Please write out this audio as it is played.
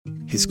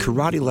his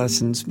karate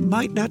lessons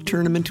might not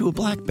turn him into a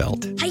black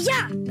belt.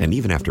 Hi-ya! And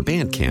even after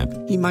band camp,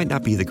 he might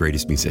not be the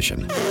greatest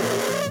musician.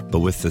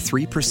 But with the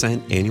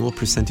 3% annual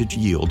percentage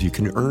yield you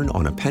can earn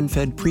on a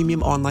PenFed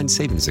premium online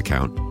savings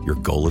account, your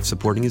goal of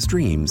supporting his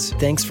dreams...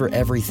 Thanks for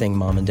everything,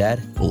 Mom and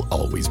Dad. ...will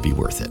always be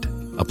worth it.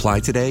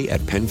 Apply today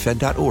at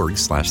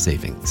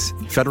PenFed.org/savings.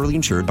 Federally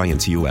insured by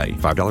NCUA.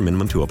 $5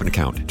 minimum to open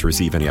account. To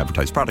receive any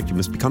advertised product, you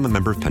must become a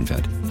member of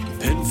PenFed.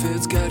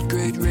 PenFed's got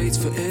great rates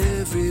for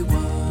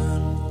everyone.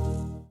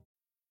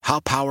 How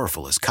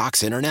powerful is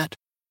Cox Internet?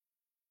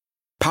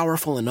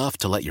 Powerful enough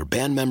to let your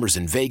band members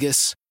in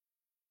Vegas,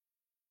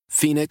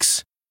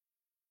 Phoenix,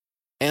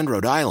 and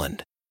Rhode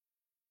Island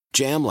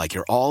jam like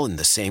you're all in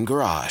the same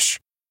garage.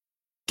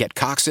 Get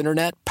Cox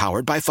Internet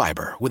powered by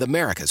fiber with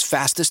America's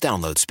fastest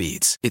download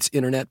speeds. It's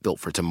internet built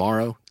for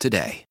tomorrow,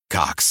 today.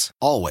 Cox,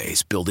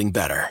 always building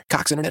better.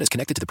 Cox Internet is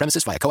connected to the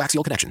premises via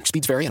coaxial connection.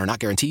 Speeds vary and are not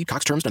guaranteed.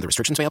 Cox terms and other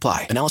restrictions may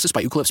apply. Analysis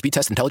by Ookla Speed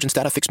Test Intelligence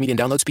Data. Fixed median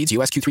download speeds.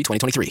 US Q3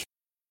 2023.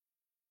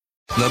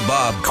 The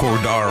Bob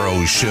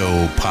Cordaro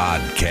Show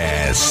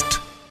podcast.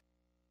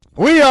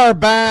 We are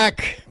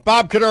back.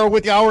 Bob Cordaro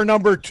with you, hour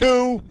number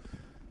 2,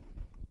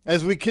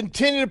 as we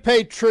continue to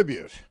pay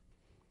tribute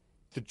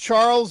to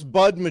Charles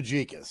Bud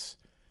Majekis,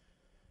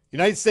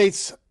 United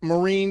States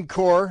Marine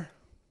Corps,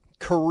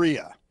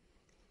 Korea.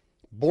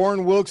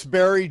 Born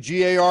Wilkes-Barre,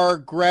 GAR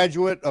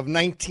graduate of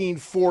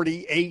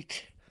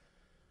 1948.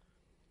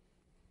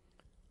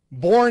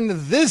 Born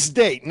this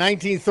date,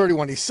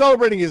 1931. He's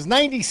celebrating his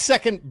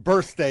 92nd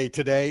birthday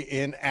today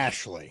in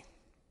Ashley.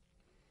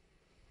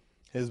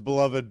 His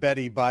beloved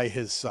Betty by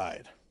his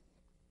side.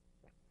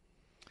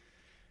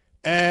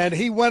 And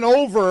he went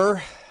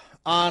over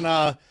on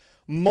a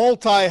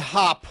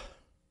multi-hop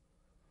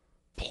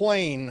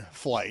plane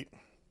flight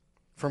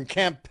from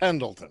Camp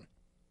Pendleton.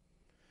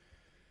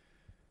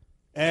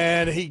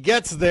 And he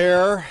gets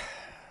there,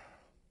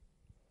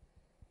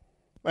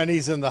 and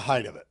he's in the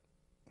height of it.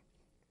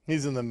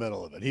 He's in the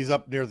middle of it. He's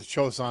up near the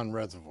Chosin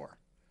Reservoir.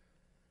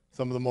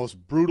 Some of the most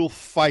brutal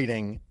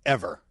fighting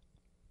ever.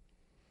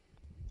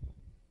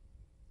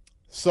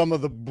 Some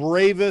of the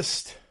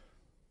bravest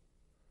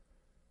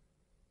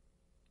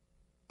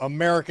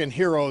American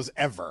heroes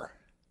ever.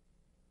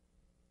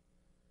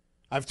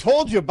 I've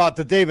told you about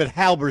the David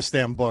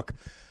Halberstam book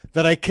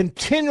that I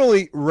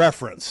continually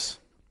reference.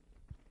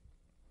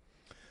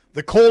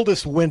 The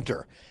Coldest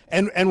Winter.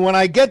 And when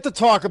I get to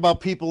talk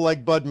about people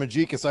like Bud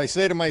Majekis, I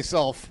say to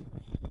myself,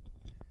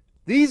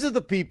 these are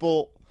the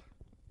people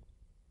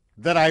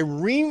that I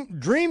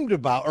dreamed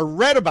about or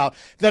read about,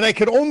 that I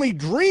could only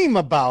dream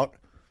about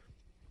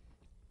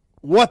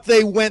what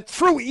they went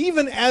through,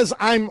 even as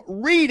I'm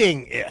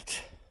reading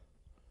it.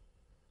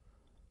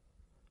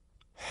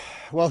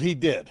 Well, he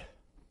did.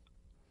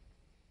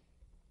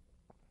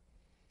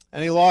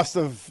 And he lost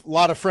a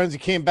lot of friends. He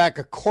came back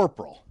a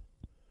corporal.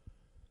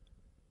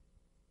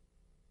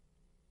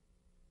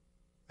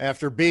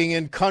 After being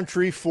in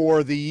country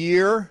for the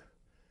year,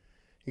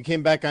 he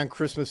came back on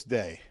Christmas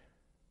Day.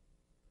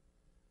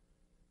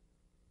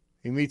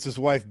 He meets his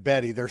wife,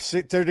 Betty. They're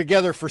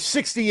together for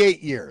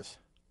 68 years.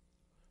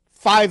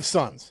 5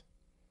 sons.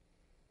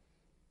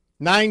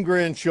 9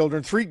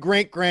 grandchildren, 3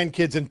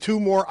 great-grandkids, and 2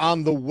 more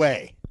on the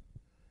way.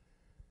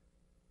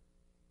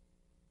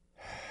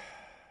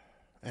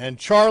 And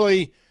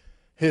Charlie,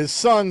 his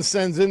son,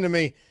 sends in to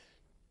me,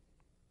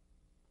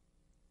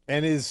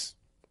 and his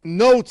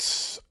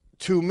notes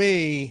to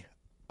me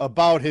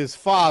about his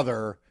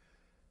father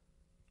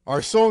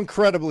are so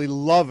incredibly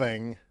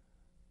loving,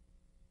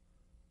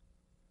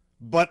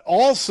 but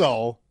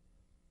also,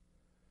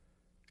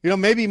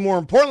 maybe more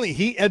importantly,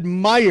 he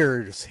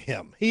admires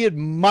him. He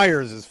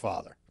admires his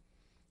father.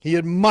 He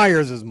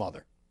admires his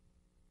mother.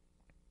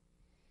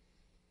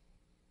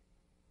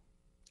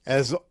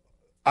 As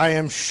I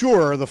am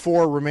sure the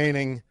 4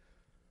 remaining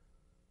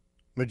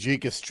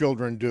Majekis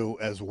children do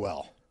as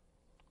well.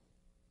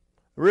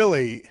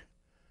 Really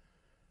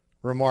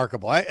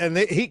remarkable. And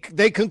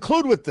they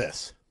conclude with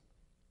this.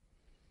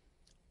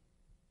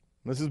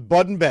 This is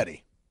Bud and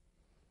Betty.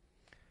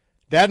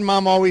 Dad and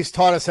Mom always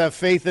taught us have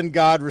faith in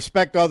God,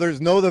 respect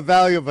others, know the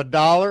value of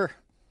 $1,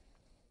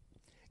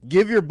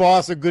 give your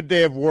boss a good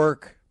day of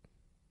work,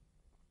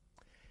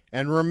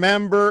 and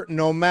remember,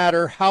 no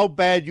matter how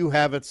bad you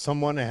have it,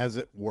 someone has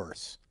it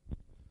worse.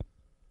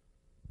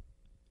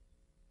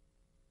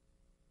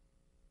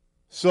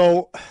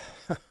 So,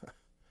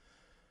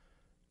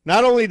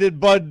 not only did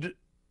Bud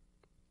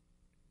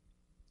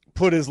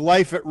put his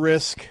life at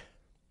risk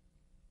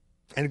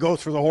and go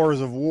through the horrors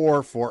of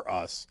war for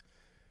us,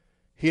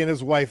 he and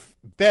his wife,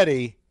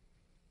 Betty,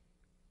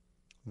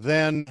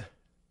 then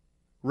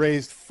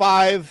raised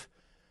 5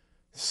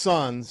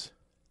 sons.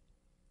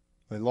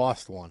 They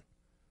lost one.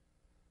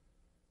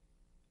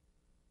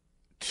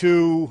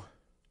 To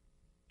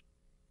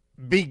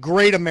be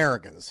great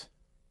Americans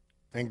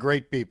and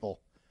great people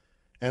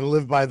and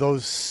live by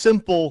those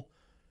simple,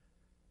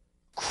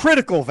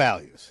 critical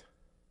values.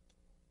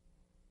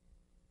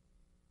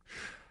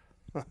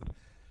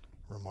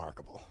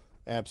 Remarkable.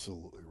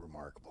 Absolutely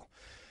remarkable.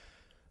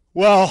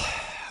 Well,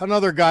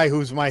 another guy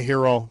who's my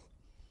hero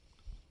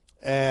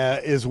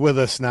is with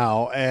us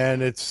now,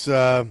 and it's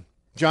John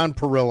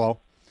Parillo.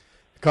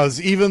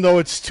 Because even though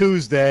it's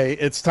Tuesday,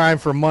 it's time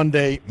for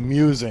Monday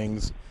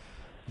Musings.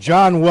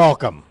 John,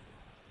 welcome.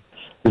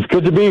 It's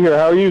good to be here.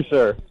 How are you,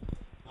 sir?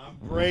 I'm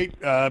great.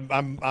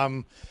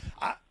 I'll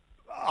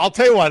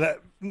tell you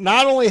what.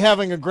 Not only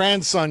having a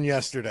grandson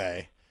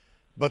yesterday,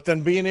 but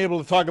then being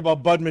able to talk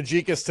about Bud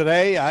Majikis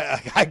today,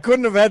 I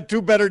couldn't have had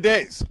two better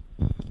days.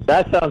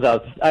 That sounds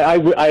out. I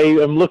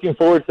am looking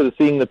forward to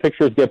seeing the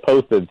pictures get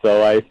posted,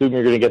 so I assume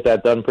you're going to get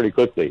that done pretty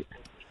quickly.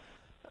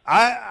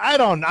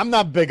 I'm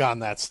not big on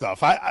that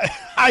stuff.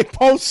 I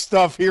post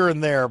stuff here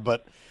and there,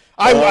 but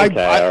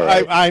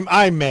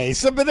I may.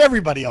 So, but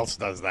everybody else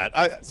does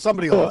that.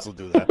 Somebody else will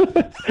do that.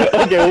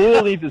 Okay, well,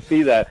 we'll need to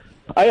see that.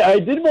 I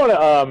did want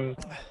to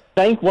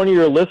thank one of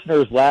your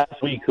listeners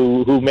last week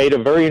who made a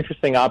very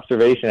interesting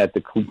observation at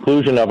the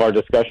conclusion of our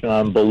discussion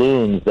on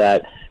balloons,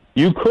 that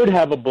you could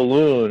have a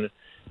balloon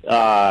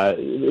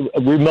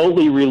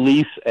remotely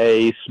release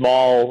a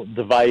small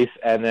device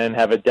and then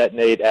have it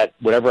detonate at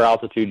whatever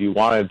altitude you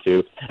wanted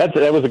to.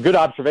 That was a good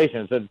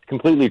observation. It's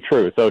completely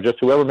true. So just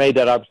whoever made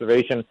that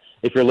observation,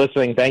 if you're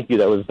listening, thank you.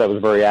 That was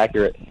very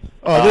accurate.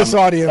 Oh, this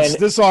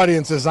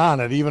audience is on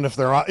it. Even if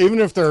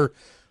they're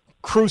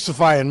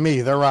crucifying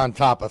me, they're on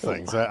top of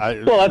things.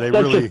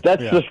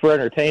 That's just for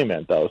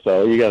entertainment, though.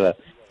 So you gotta.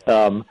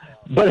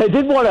 But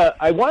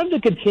I wanted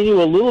to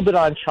continue a little bit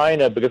on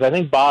China, because I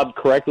think Bob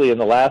correctly in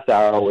the last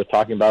hour was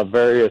talking about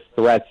various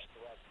threats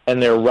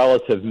and their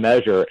relative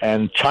measure,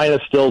 and China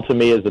still to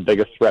me is the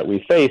biggest threat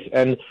we face.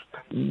 And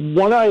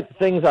one of the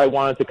things I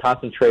wanted to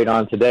concentrate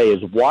on today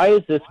is, why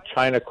is this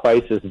China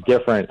crisis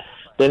different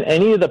than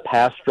any of the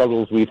past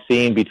struggles we've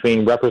seen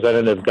between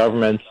representative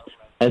governments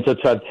and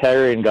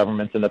totalitarian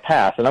governments in the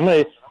past? And I'm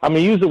going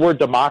to use the word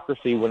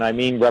democracy when I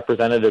mean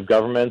representative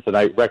governments, and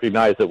I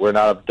recognize that we're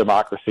not a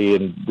democracy,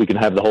 and we can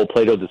have the whole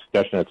Plato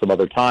discussion at some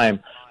other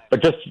time,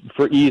 but just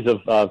for ease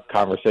of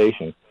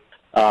conversation.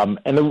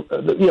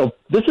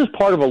 This is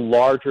part of a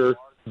larger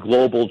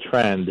global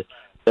trend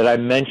that I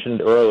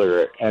mentioned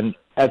earlier. And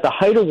at the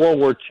height of World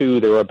War II,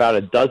 there were about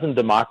a dozen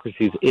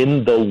democracies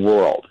in the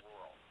world.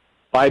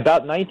 By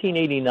about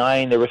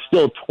 1989, there were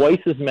still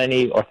twice as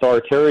many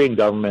authoritarian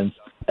governments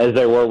as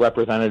there were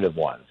representative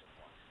ones.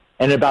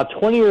 And about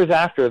 20 years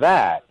after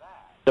that,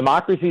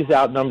 democracies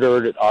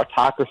outnumbered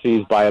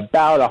autocracies by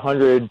about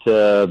 100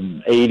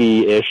 to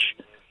 80-ish.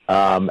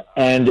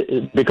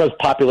 And because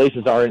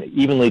populations aren't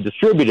evenly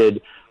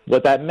distributed,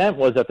 what that meant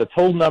was that the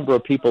total number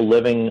of people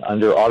living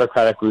under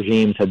autocratic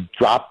regimes had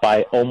dropped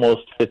by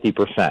almost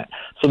 50%.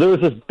 So there was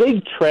this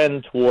big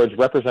trend towards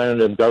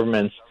representative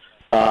governments,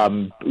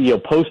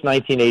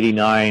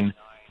 post-1989.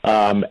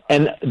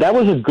 And that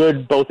was a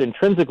good, both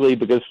intrinsically,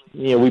 because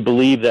we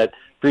believe that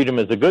freedom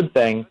is a good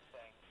thing,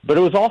 but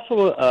it was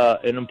also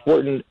an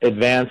important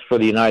advance for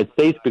the United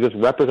States, because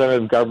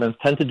representative governments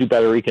tend to do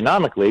better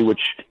economically,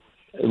 which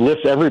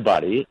lifts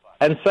everybody.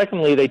 And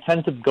secondly, they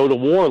tend to go to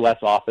war less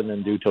often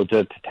than do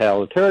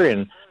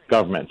totalitarian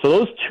governments. So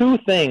those two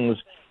things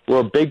were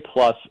a big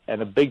plus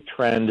and a big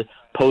trend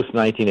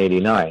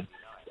post-1989.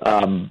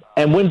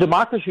 And when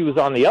democracy was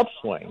on the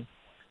upswing,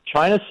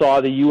 China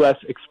saw the U.S.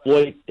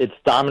 exploit its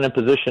dominant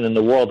position in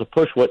the world to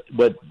push what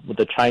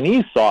the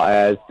Chinese saw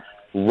as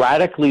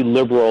radically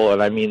liberal,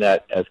 and I mean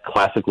that as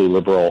classically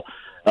liberal,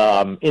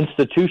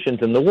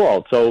 institutions in the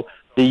world. So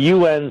the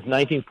UN's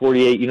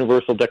 1948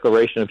 Universal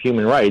Declaration of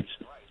Human Rights,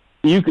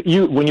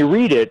 when you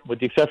read it, with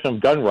the exception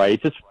of gun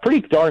rights, it's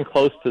pretty darn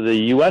close to the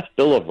U.S.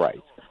 Bill of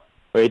Rights.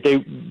 Right?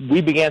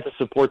 We began to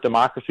support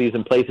democracies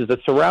in places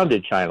that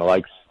surrounded China,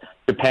 like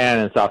Japan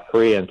and South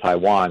Korea and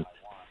Taiwan.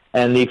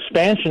 And the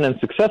expansion and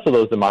success of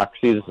those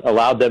democracies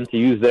allowed them to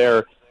use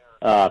their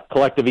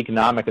collective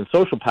economic and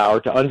social power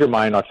to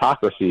undermine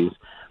autocracies,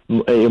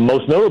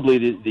 most notably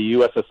the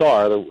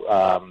USSR,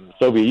 the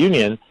Soviet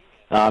Union.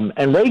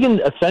 And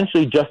Reagan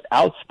essentially just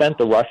outspent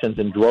the Russians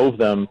and drove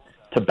them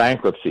to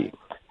bankruptcy.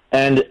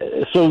 And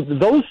so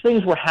those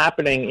things were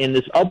happening in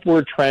this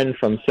upward trend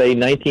from, say,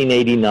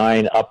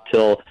 1989 up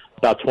till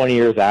about 20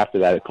 years after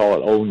that, I call it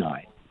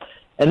 2009.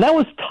 And that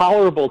was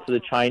tolerable to the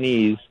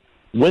Chinese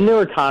when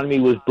their economy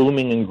was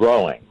booming and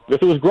growing,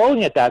 because it was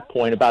growing at that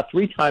point about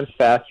 3 times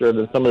faster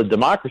than some of the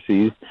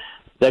democracies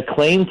that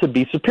claimed to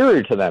be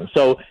superior to them.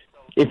 So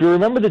if you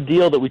remember the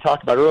deal that we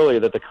talked about earlier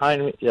that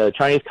the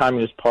Chinese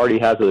Communist Party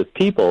has with its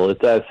people,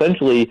 it's that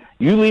essentially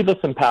you leave us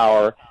in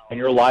power and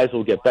your lives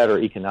will get better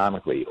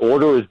economically.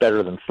 Order is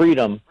better than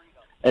freedom.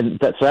 And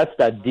so that's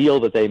that deal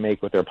that they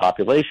make with their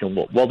population.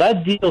 Well,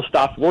 that deal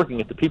stops working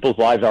if the people's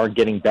lives aren't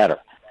getting better.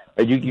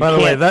 By the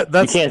way,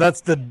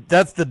 that's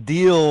the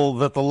deal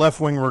that the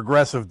left-wing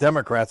regressive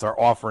Democrats are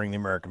offering the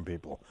American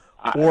people.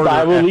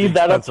 I will leave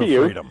that up to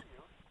you. Freedom.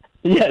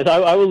 Yes,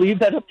 I will leave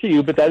that up to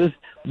you. But that is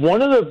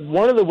one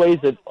of the ways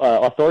that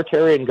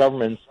authoritarian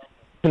governments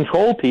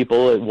control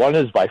people. One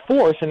is by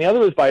force, and the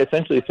other is by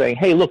essentially saying,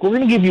 "Hey, look, we're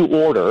going to give you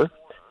order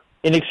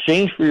in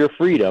exchange for your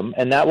freedom,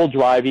 and that will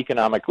drive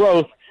economic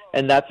growth,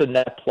 and that's a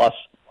net plus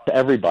to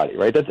everybody,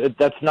 right?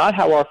 That's not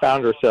how our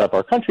founders set up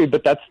our country,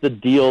 but that's the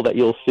deal that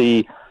you'll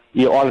see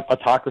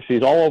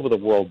autocracies all over the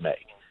world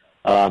make.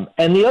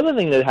 And the other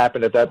thing that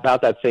happened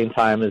about that same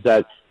time is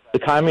that the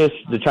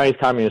Chinese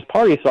Communist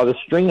Party saw the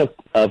string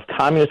of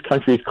communist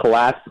countries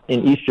collapse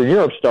in Eastern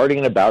Europe starting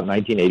in about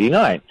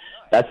 1989.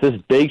 That's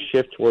this big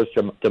shift towards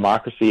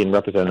democracy and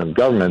representative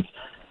governments.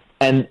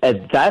 And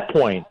at that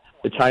point,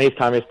 the Chinese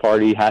Communist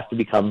Party has to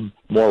become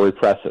more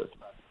repressive.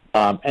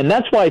 And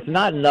that's why it's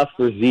not enough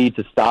for Xi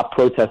to stop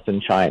protests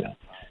in China.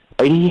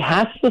 Right? He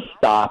has to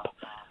stop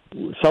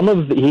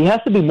he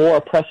has to be more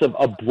oppressive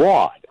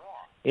abroad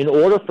in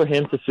order for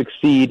him to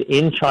succeed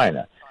in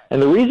China.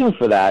 And the reason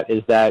for that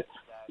is that,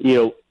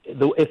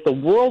 if the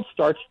world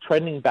starts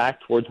trending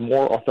back towards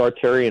more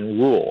authoritarian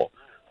rule,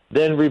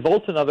 then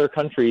revolts in other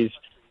countries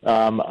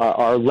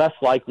are less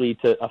likely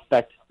to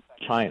affect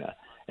China.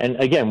 And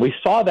again, we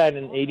saw that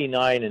in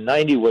 89 and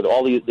 90 with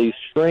all these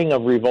string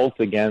of revolts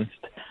against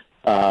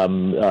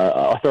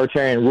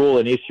authoritarian rule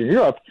in Eastern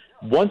Europe.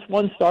 Once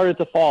one started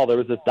to fall, there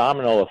was this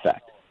domino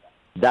effect.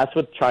 That's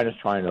what China's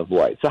trying to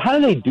avoid. So how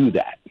do they do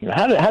that?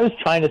 How does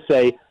China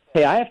say,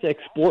 hey, I have to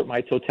export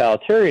my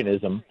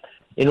totalitarianism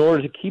in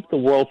order to keep the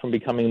world from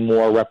becoming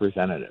more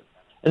representative?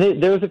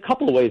 And there's a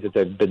couple of ways that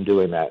they've been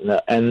doing that.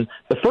 And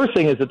the first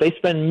thing is that they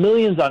spend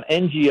millions on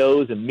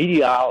NGOs and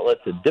media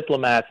outlets and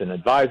diplomats and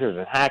advisors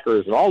and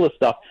hackers and all this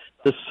stuff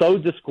to sow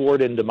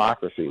discord in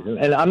democracies.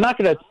 And I'm not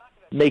going to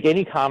make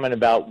any comment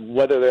about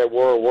whether there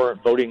were or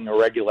weren't voting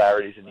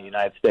irregularities in the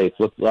United States.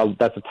 Well,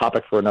 that's a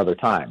topic for another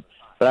time.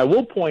 But I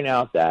will point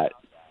out that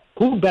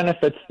who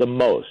benefits the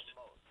most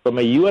from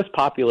a U.S.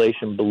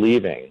 population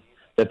believing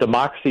that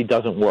democracy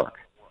doesn't work?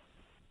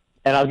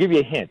 And I'll give you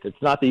a hint.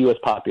 It's not the U.S.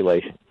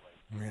 population,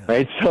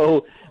 right?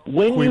 So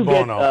when you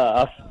get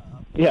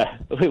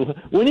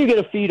when you get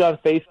a feed on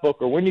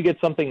Facebook or when you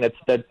get something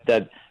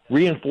that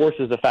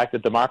reinforces the fact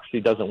that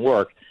democracy doesn't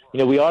work,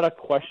 we ought to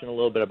question a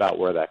little bit about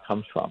where that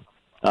comes from.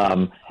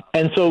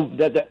 And so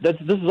this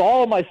is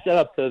all my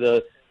setup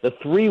to the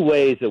three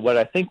ways that what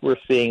I think we're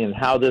seeing and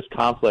how this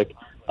conflict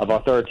of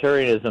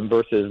authoritarianism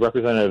versus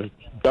representative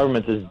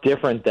governments is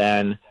different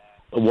than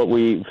what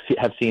we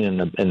have seen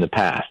in the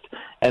past.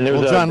 And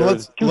John,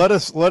 let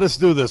us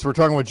do this. We're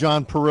talking with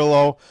John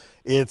Parillo.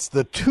 It's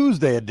the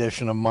Tuesday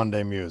edition of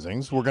Monday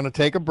Musings. We're going to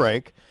take a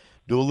break,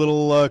 do a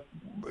little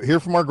hear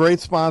from our great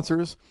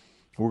sponsors.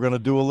 We're going to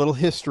do a little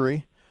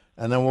history,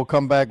 and then we'll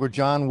come back with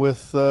John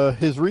with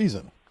his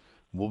reason.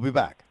 We'll be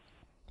back.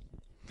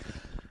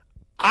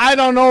 I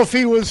don't know if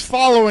he was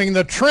following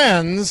the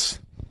trends,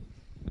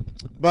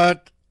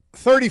 but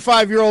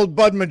 35-year-old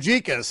Bud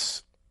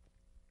Majekis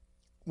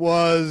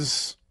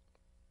was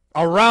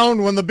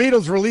around when the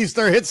Beatles released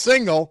their hit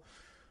single,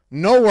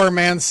 Nowhere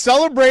Man,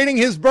 celebrating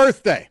his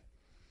birthday,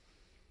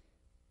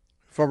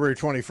 February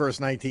 21st,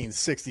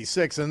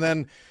 1966. And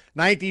then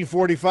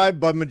 1945,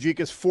 Bud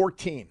Majekis,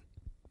 14.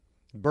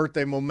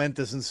 Birthday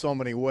momentous in so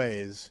many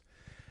ways.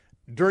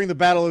 During the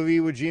Battle of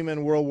Iwo Jima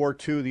in World War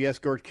II, the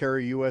escort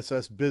carrier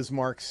USS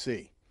Bismarck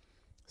C,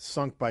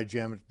 sunk by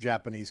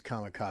Japanese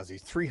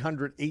kamikazes.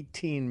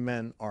 318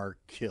 men are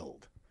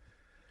killed.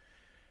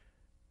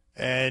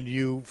 And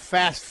you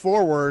fast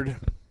forward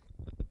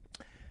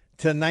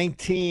to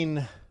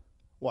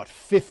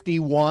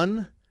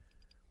 1951,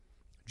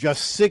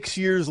 just 6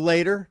 years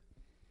later,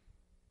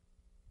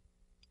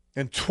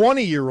 and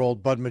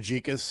 20-year-old Bud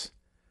Majekis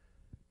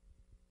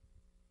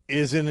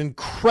is in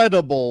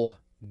incredible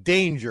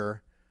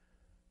danger,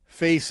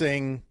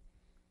 facing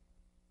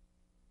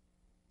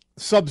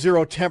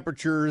sub-zero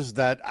temperatures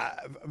that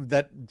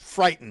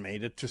frighten me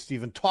to just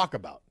even talk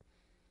about.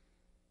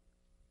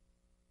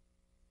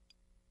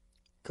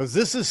 Because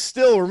this is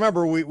still,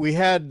 remember, we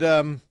had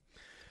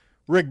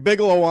Rick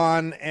Bigelow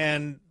on,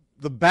 and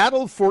the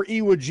battle for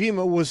Iwo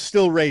Jima was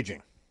still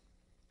raging,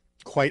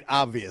 quite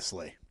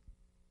obviously,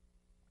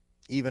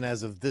 even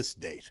as of this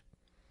date.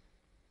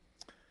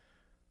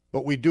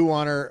 But we do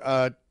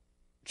honor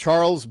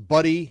Charles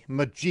Buddy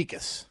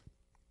Majekis,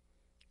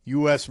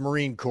 U.S.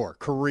 Marine Corps,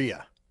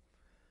 Korea.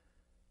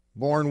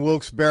 Born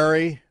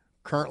Wilkes-Barre,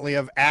 currently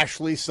of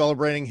Ashley,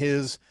 celebrating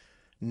his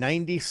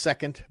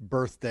 92nd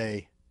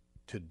birthday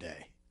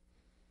today.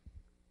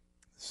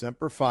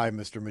 Semper Fi,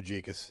 Mr.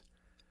 Majekis.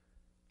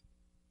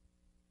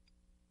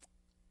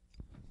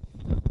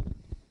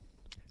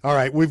 All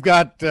right, we've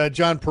got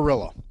John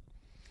Parillo,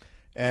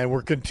 and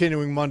we're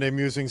continuing Monday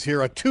Musings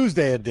here, a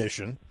Tuesday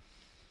edition.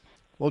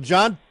 Well,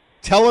 John,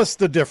 tell us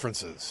the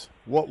differences.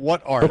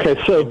 What are they,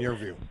 in your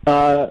view?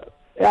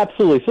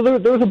 Absolutely. So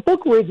there was a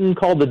book written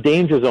called The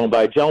Danger Zone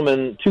by a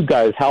gentleman, two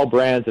guys, Hal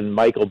Brands and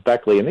Michael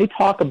Beckley, and they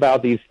talk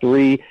about these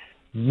three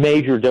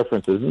major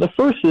differences. And the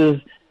first is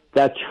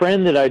that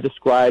trend that I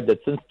described that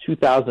since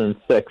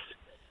 2006,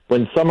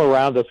 when some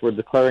around us were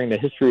declaring that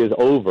history is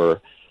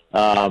over,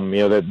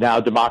 that now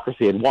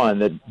democracy had won,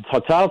 that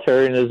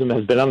totalitarianism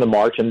has been on the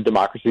march and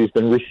democracy has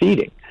been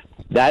receding.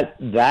 That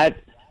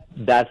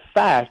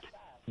fact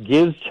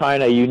gives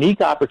China a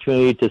unique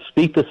opportunity to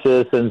speak to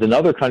citizens in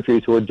other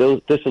countries who are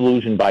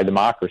disillusioned by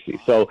democracy.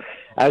 So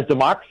as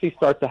democracy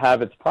starts to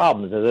have its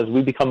problems, and as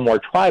we become more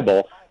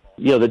tribal,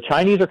 the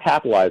Chinese are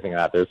capitalizing on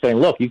that. They're saying,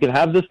 look, you can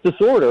have this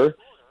disorder,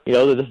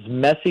 this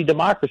messy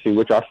democracy,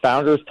 which our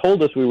founders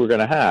told us we were going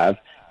to have.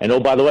 And, oh,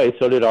 by the way,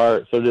 so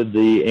did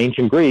the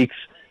ancient Greeks,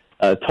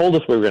 told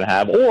us we were going to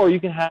have. Or you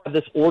can have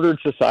this ordered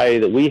society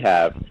that we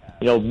have.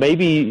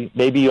 Maybe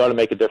you ought to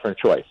make a different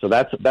choice. So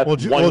that's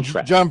one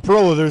trend. John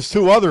Parillo, there's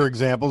two other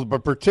examples,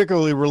 but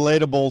particularly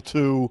relatable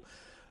to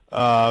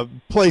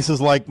places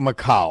like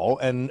Macau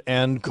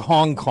and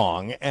Hong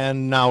Kong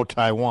and now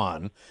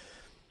Taiwan.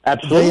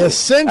 Absolutely. They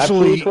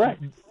essentially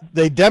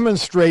they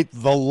demonstrate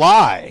the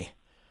lie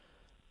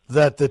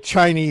that the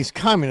Chinese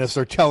communists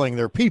are telling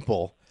their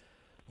people,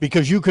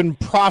 because you can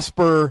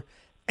prosper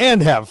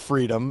and have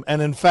freedom,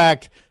 and in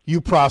fact,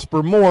 you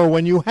prosper more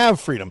when you have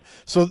freedom.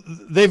 So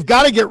they've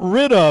got to get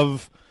rid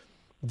of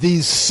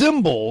these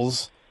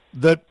symbols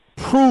that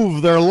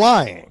prove they're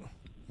lying.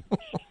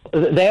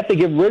 They have to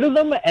get rid of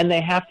them, and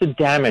they have to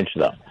damage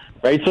them,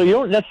 right? So you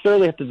don't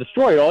necessarily have to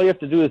destroy it. All you have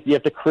to do is you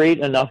have to create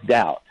enough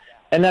doubt.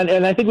 And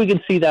I think we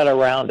can see that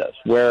around us,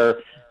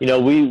 where,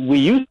 we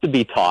used to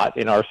be taught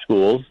in our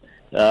schools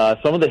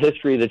some of the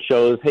history that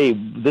shows, hey,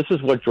 this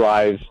is what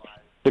drives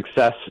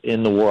success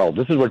in the world.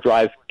 This is what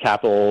drives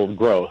capital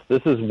growth.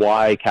 This is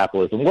why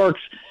capitalism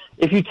works.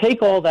 If you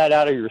take all that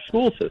out of your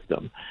school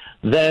system,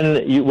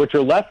 then what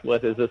you're left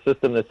with is a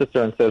system that sits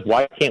there and says,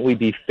 why can't we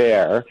be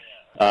fair?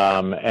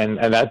 And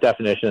that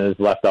definition is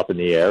left up in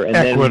the air. And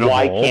equitable, then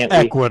why can't we?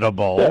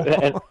 Equitable.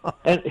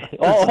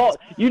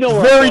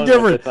 Very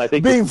different. I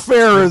think being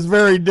fair is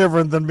very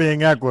different than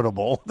being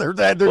equitable. They're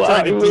trying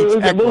to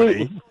teach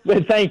equity.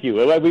 Thank you.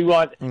 We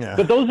want,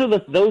 but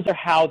those are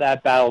how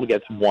that battle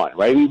gets won,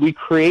 right? We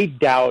create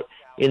doubt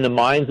in the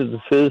minds of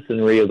the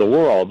citizenry of the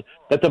world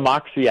that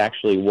democracy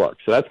actually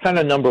works. So that's kind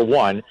of number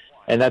one,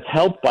 and that's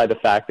helped by the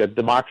fact that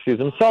democracies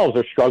themselves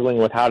are struggling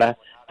with how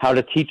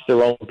to teach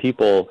their own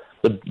people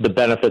the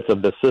benefits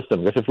of the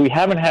system. Because if we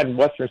haven't had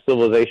Western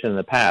civilization in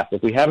the past,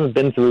 if we haven't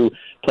been through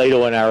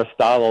Plato and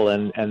Aristotle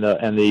and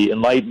the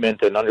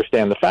Enlightenment and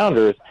understand the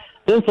founders,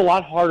 then it's a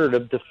lot harder to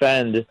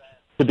defend,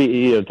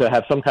 to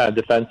have some kind of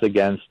defense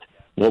against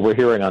what we're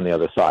hearing on the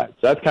other side.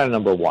 So that's kind of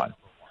number one.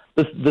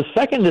 The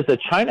second is that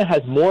China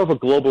has more of a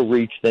global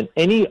reach than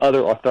any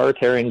other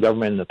authoritarian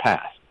government in the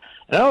past.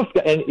 And I don't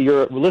know if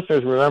your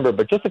listeners remember,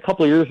 but just a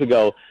couple of years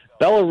ago,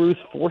 Belarus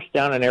forced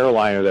down an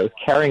airliner that was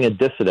carrying a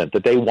dissident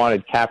that they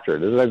wanted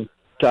captured. This was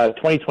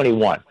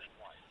 2021.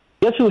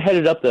 Guess who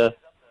headed up the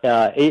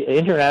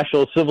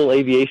International Civil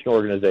Aviation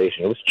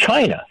Organization? It was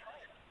China.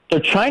 So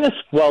China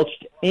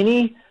squelched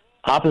any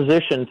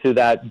opposition to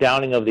that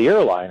downing of the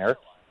airliner.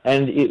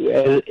 And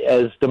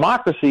as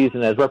democracies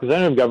and as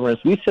representative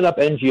governments, we set up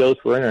NGOs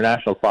for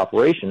international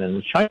cooperation, and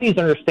the Chinese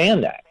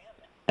understand that.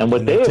 And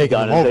what they have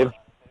done is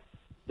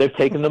they've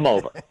taken them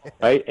over,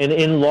 right? And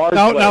in large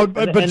ways.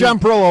 But John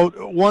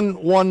Parillo,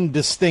 one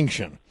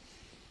distinction.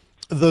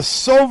 The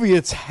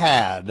Soviets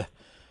had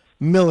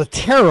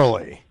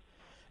militarily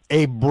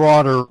a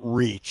broader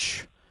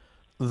reach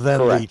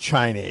than the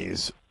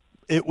Chinese.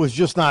 It was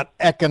just not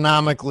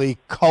economically,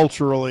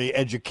 culturally,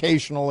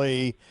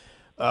 educationally,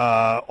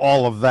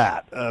 all of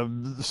that.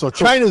 So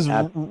China's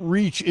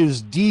reach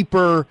is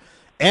deeper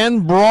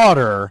and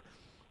broader,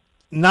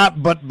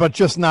 but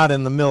just not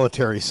in the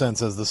military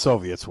sense as the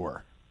Soviets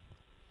were.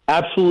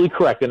 Absolutely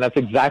correct, and that's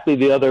exactly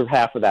the other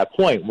half of that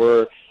point,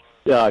 where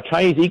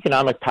Chinese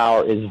economic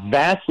power is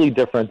vastly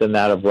different than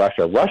that of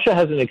Russia. Russia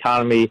has an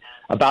economy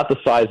about the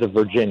size of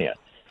Virginia,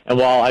 and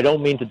while I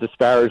don't mean to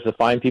disparage the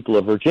fine people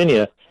of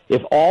Virginia,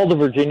 if all the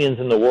Virginians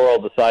in the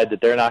world decide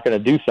that they're not going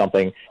to do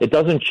something, it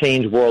doesn't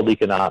change world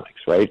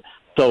economics, right?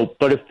 So,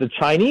 but if the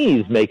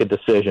Chinese make a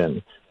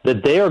decision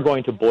that they are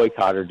going to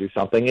boycott or do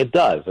something, it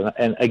does.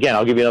 And again,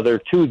 I'll give you another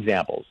two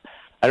examples.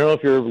 I don't know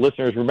if your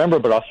listeners remember,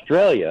 but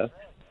Australia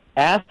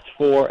asked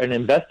for an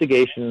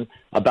investigation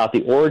about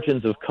the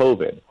origins of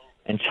COVID.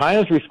 And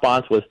China's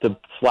response was to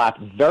slap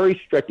very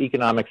strict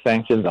economic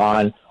sanctions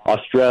on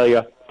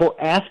Australia for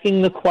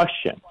asking the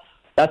question.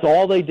 That's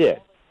all they did.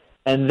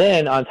 And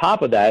then on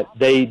top of that,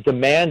 they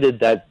demanded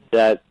that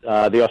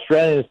the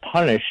Australians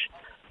punish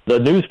the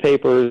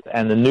newspapers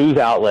and the news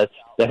outlets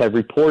that had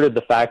reported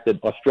the fact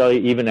that Australia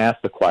even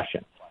asked the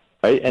question.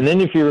 Right? And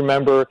then if you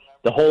remember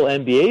the whole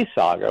NBA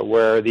saga,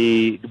 where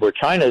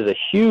China is a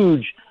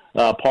huge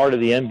part of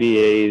the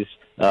NBA's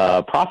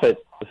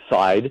profit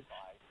side,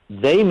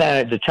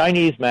 the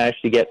Chinese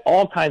managed to get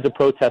all kinds of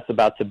protests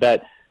about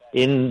Tibet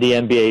in the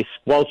NBA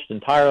squelched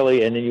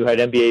entirely, and then you had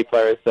NBA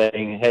players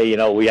saying, "Hey,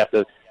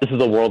 this is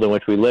the world in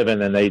which we live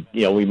in, and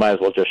we might as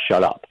well just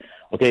shut up."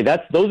 Okay,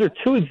 those are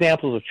two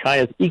examples of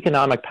China's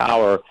economic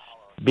power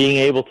being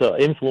able to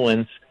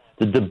influence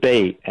the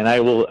debate. And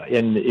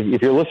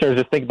if your listeners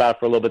just think about it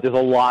for a little bit, there's a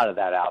lot of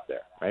that out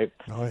there, right?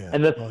 Oh, yeah.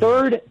 And the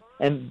third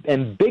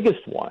and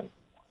biggest one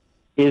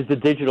is the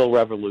digital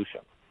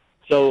revolution.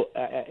 So,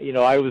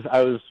 I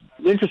was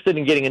interested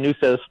in getting a new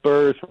set of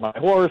spurs for my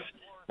horse.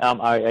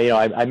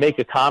 I make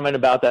a comment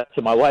about that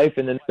to my wife,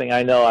 and the next thing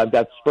I know, I've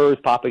got spurs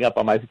popping up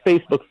on my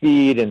Facebook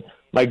feed and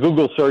my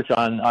Google search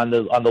on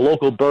the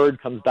local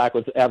Bird comes back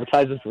with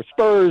advertisements for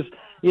Spurs.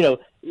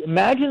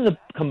 Imagine the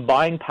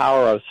combined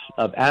power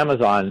of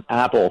Amazon,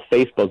 Apple,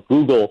 Facebook,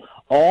 Google,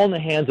 all in the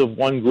hands of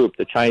one group,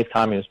 the Chinese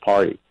Communist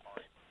Party.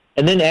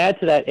 And then add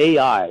to that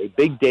AI,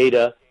 big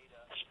data,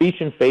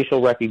 speech and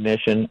facial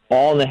recognition,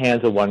 all in the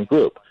hands of one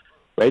group,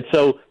 right?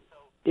 So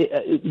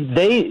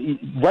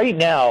right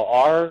now,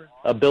 our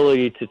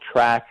ability to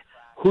track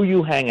who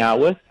you hang out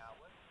with,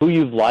 who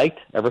you've liked,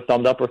 ever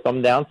thumbed up or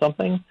thumbed down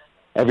something,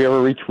 have you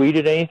ever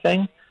retweeted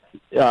anything?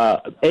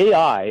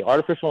 AI,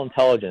 artificial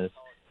intelligence,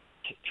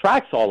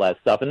 tracks all that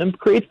stuff and then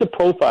creates the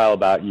profile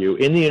about you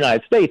in the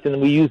United States, and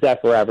then we use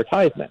that for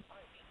advertisement.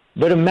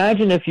 But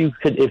imagine if you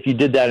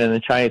did that in the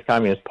Chinese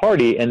Communist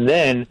Party, and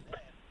then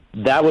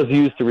that was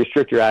used to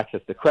restrict your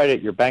access to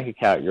credit, your bank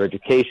account, your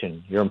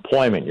education, your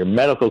employment, your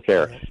medical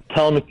care,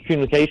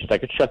 telecommunications. I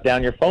could shut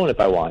down your phone if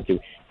I wanted to.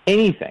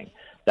 Anything.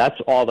 That's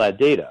all that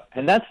data.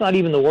 And that's not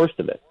even the worst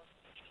of it.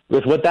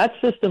 Because what that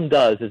system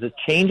does is it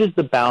changes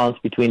the balance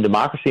between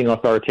democracy and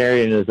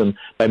authoritarianism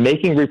by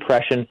making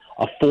repression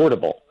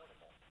affordable.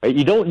 Right?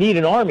 You don't need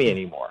an army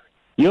anymore.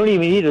 You don't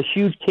even need a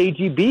huge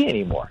KGB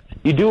anymore.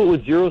 You do it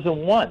with zeros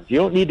and ones. You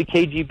don't need the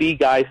KGB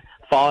guys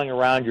following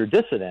around your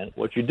dissident.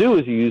 What you do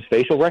is you use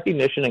facial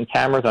recognition and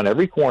cameras on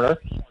every corner.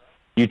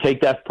 You take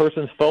that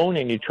person's phone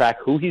and you track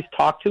who he's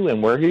talked to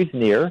and where he's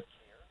near.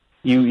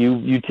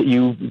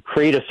 You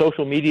create a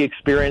social media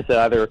experience that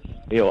either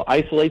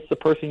isolates the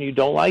person you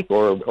don't like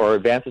or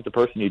advances the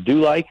person you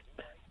do like.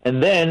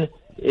 And then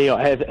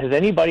has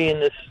anybody in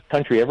this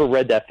country ever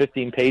read that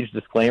 15-page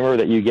disclaimer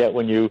that you get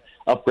when you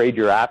upgrade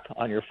your app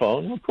on your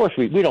phone? Of course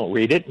we don't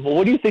read it. Well,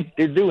 what do you think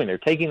they're doing? They're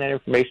taking that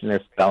information,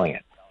 they're spelling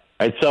it.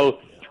 Right? So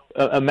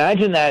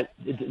imagine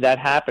that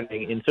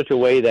happening in such a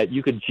way that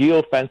you could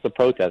geofence a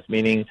protest,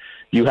 meaning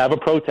you have a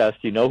protest,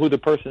 you know who the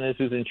person is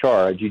who's in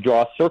charge, you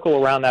draw a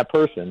circle around that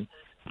person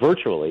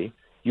virtually,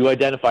 you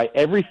identify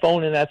every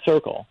phone in that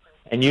circle,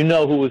 and you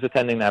know who was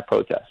attending that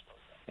protest.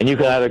 And you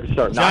can either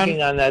start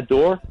knocking on that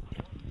door.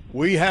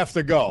 We have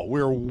to go.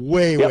 We're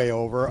way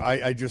over.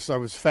 I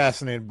was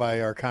fascinated by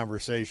our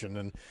conversation,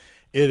 and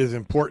it is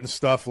important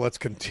stuff. Let's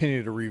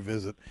continue to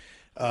revisit.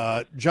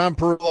 John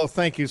Parillo,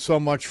 thank you so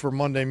much for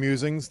Monday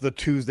Musings, the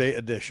Tuesday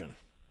edition.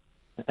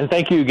 And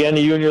thank you again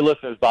to you and your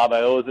listeners, Bob.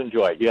 I always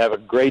enjoy it. You have a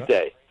great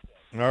day.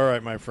 All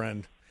right, my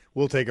friend.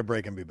 We'll take a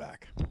break and be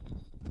back.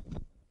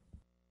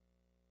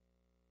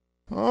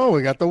 Oh,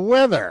 we got the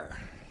weather.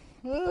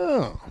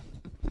 Oh.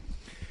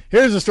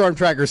 Here's the Storm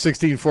Tracker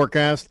 16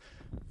 forecast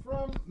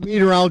from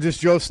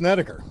meteorologist Joe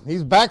Snedeker.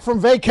 He's back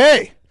from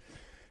vacay.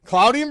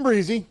 Cloudy and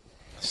breezy,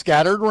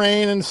 scattered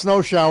rain and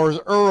snow showers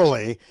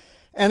early,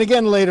 and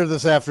again later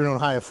this afternoon,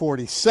 high of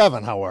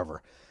 47,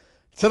 however.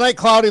 Tonight,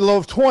 cloudy, low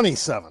of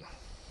 27.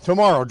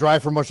 Tomorrow, dry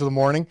for much of the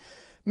morning.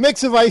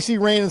 Mix of icy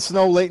rain and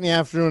snow late in the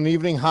afternoon and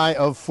evening, high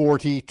of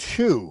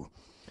 42.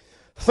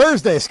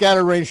 Thursday,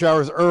 scattered rain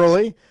showers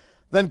early,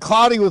 then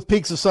cloudy with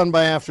peaks of sun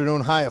by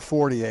afternoon, high of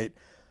 48.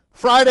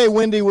 Friday,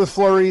 windy with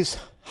flurries,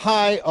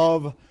 high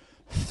of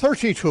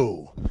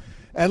 32.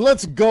 And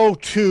let's go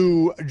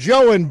to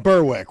Joe in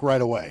Berwick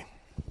right away.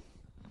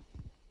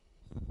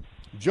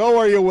 Joe,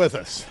 are you with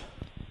us?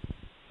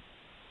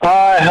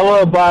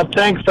 Hello, Bob.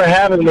 Thanks for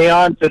having me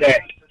on today.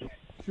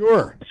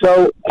 Sure.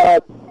 So,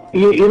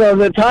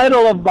 the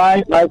title of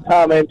my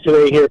comment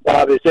today here,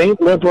 Bob, is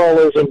Ain't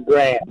Liberalism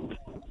Grand?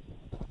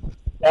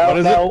 What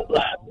is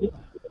it?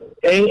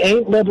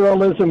 Ain't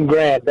liberalism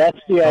grand? That's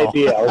the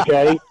idea,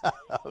 okay?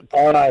 Okay.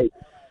 All right.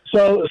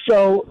 So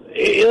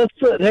let's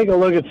take a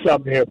look at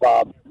something here,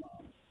 Bob.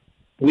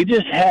 We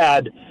just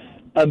had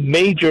a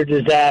major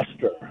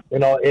disaster,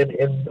 in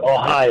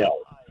Ohio,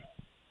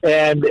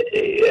 and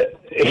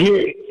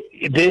here,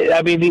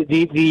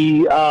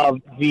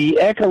 the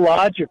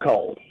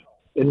ecological,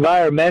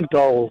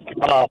 environmental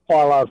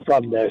fallout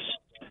from this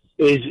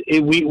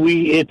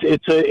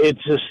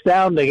it's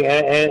astounding,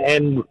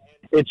 and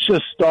it's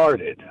just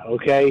started,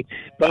 okay?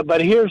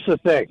 But here's the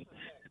thing.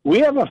 We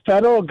have a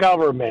federal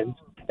government,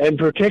 and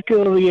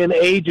particularly an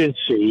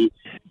agency,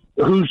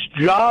 whose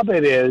job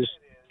it is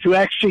to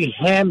actually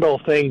handle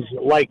things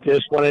like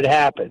this when it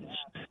happens.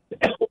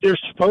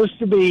 There's supposed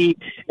to be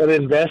an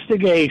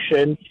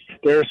investigation.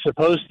 There's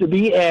supposed to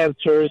be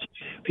answers.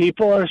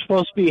 People are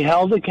supposed to be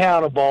held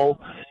accountable.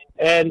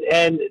 And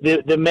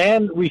the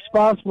man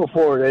responsible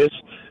for this,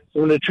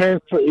 when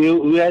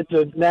we had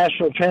the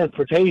National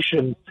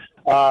Transportation,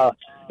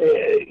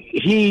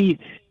 he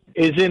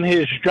is in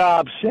his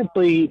job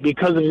simply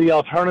because of the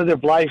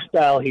alternative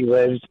lifestyle he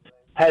lives,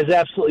 has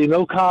absolutely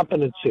no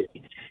competency.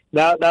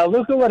 Now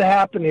look at what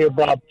happened here,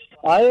 Bob.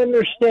 I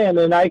understand,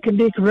 and I can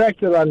be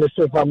corrected on this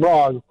if I'm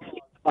wrong,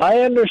 I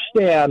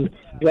understand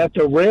that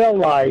the rail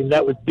line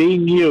that was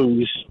being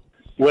used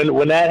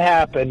when that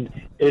happened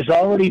is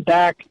already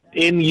back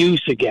in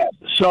use again.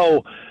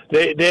 So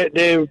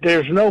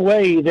there's no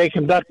way they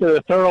conducted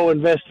a thorough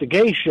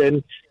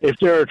investigation if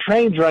there are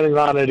trains running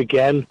on it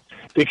again,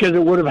 because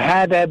it would have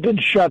had to have been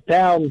shut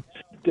down,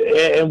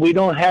 and we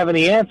don't have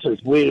any answers.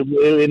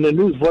 In the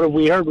news, what have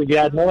we heard? We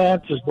got no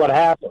answers. What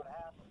happened?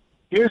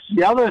 Here's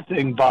the other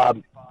thing,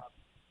 Bob.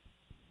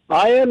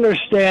 I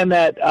understand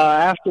that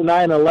after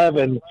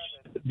 9/11,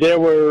 there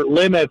were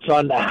limits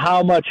on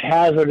how much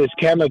hazardous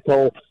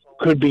chemical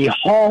could be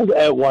hauled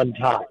at one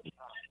time.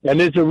 And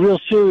there's a real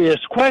serious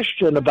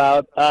question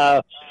about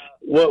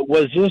what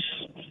was this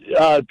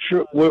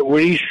were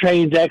these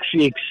trains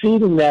actually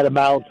exceeding that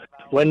amount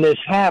when this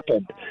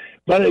happened?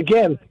 But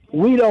again,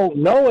 we don't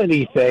know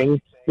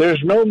anything.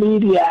 There's no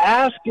media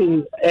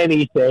asking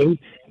anything,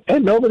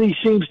 and nobody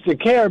seems to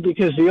care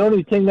because the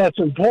only thing that's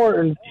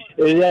important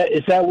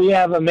is that we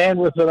have a man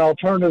with an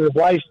alternative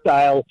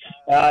lifestyle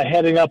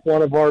heading up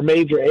one of our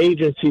major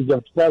agencies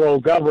of federal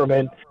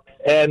government.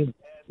 And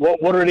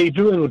what are they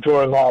doing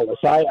during all this?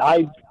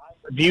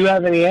 Do you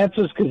have any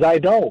answers? Because I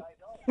don't.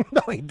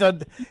 No, he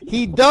does.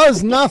 He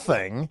does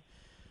nothing.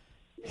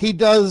 He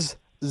does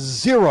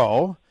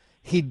zero.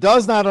 He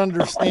does not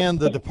understand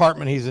the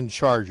department he's in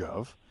charge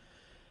of.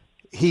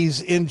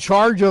 He's in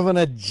charge of an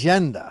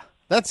agenda.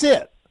 That's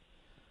it.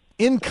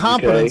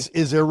 Incompetence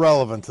is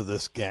irrelevant to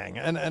this gang.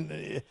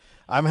 And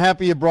I'm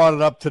happy you brought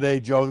it up today,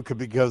 Joe,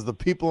 because the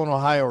people in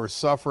Ohio are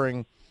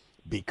suffering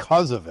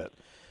because of it.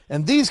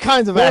 And these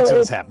kinds of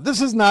accidents happen.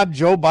 This is not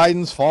Joe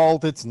Biden's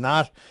fault. It's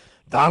not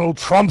Donald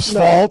Trump's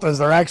fault, as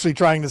they're actually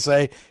trying to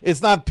say.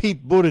 It's not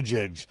Pete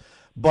Buttigieg.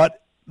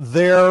 But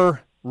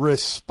their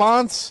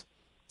response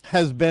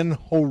has been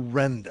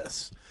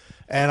horrendous.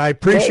 And I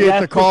appreciate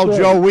the call,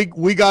 Joe.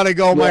 We got to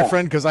go, my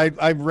friend, because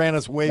I ran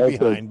us way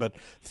behind. But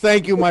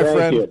thank you, my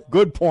friend. You.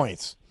 Good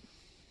points.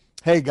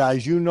 Hey,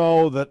 guys, you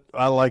know that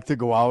I like to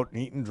go out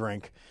and eat and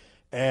drink.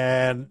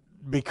 And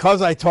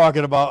because I talk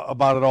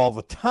about it all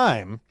the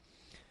time,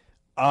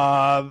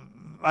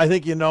 I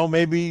think,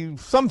 maybe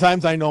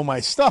sometimes I know my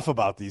stuff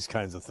about these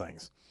kinds of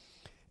things.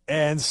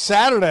 And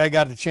Saturday, I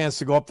got the chance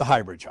to go up to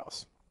Highbridge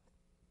House.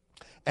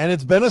 And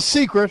it's been a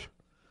secret,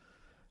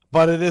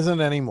 but it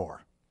isn't anymore.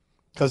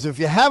 Because if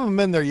you haven't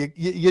been there,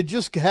 you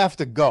just have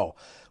to go.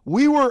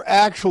 We were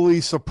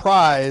actually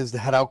surprised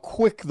at how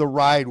quick the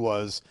ride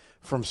was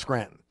from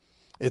Scranton.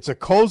 It's a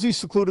cozy,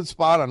 secluded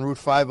spot on Route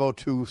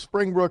 502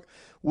 Springbrook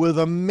with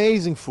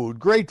amazing food,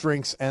 great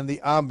drinks, and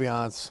the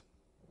ambiance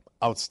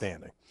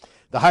outstanding.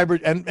 The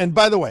hybrid, and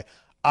by the way,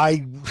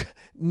 I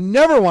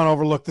never want to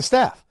overlook the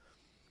staff.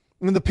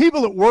 I mean, the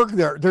people that work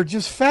there, they're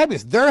just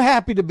fabulous. They're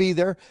happy to be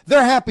there.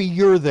 They're happy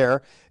you're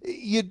there.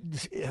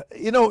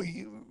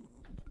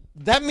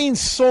 That means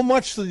so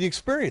much to the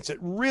experience. It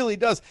really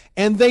does.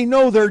 And they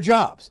know their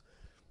jobs.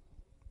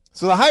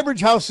 So the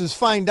Highbridge House is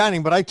fine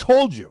dining, but I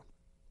told you,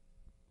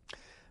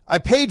 I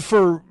paid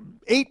for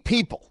 8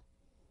 people,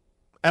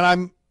 and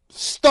I'm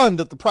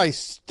stunned at the price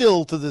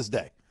still to this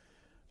day.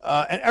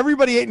 And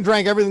everybody ate and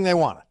drank everything they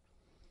wanted.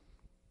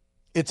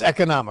 It's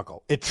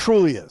economical. It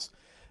truly is.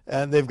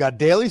 And they've got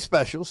daily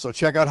specials, so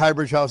check out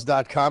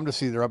highbridgehouse.com to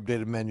see their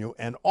updated menu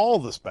and all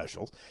the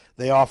specials.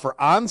 They offer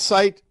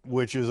on-site,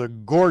 which is a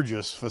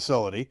gorgeous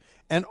facility,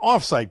 and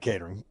off-site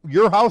catering.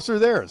 Your house or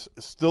theirs,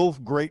 still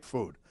great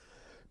food.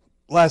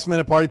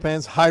 Last-minute party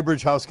plans,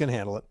 Highbridge House can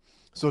handle it.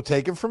 So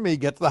take it from me.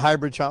 Get to the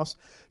Highbridge House.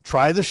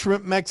 Try the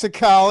shrimp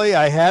Mexicali.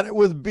 I had it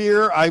with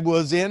beer. I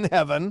was in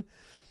heaven.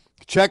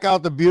 Check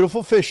out the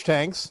beautiful fish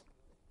tanks.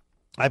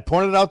 I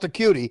pointed out to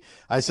Cutie.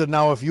 I said,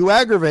 now, if you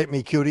aggravate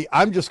me, Cutie,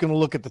 I'm just going to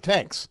look at the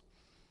tanks,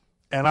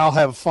 and I'll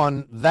have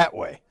fun that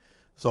way.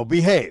 So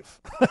behave.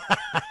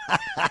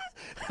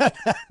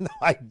 No,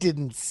 I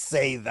didn't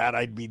say that.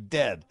 I'd be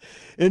dead.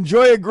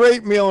 Enjoy a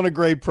great meal and a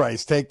great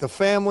price. Take the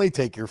family,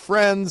 take your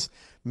friends,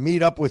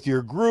 meet up with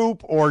your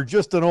group, or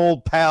just an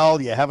old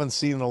pal you haven't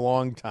seen in a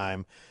long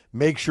time.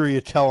 Make sure you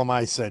tell them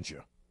I sent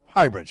you.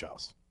 Highbridge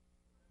House.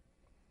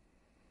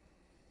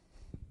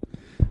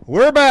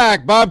 We're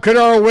back. Bob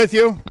Cordaro with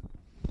you.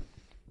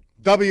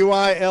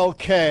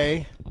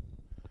 WILK.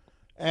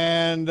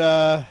 And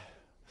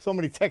so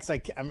many texts,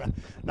 I'm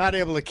not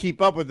able to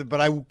keep up with it, but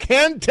I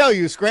can tell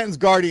you Scranton's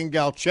Guardian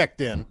Gal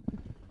checked in.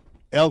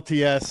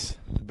 LTS,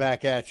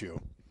 back at you.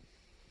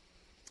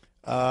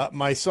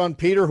 My son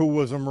Peter, who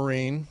was a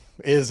Marine,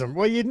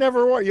 you'd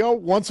never,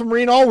 once a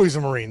Marine, always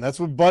a Marine. That's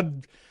what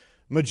Bud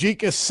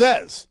Majikis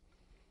says.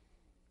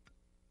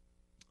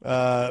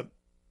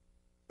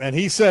 And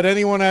he said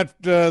anyone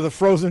at the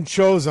Frozen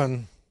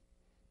Chosen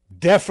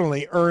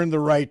definitely earned the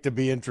right to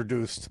be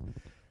introduced.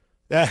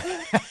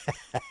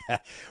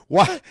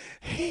 Why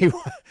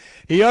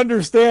he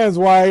understands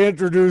why I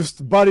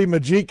introduced Buddy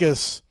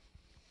Majikis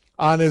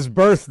on his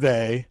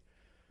birthday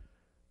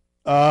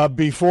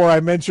before I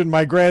mentioned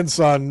my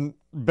grandson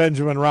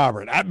Benjamin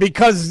Robert,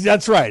 because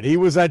that's right. He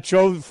was at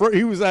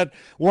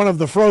one of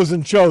the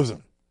Frozen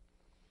Chosen.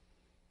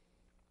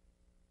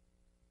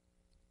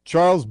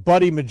 Charles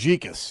Buddy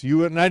Majikis,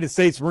 United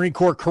States Marine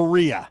Corps,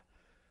 Korea.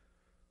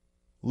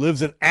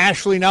 Lives in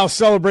Ashley, now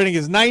celebrating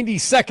his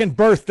 92nd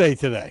birthday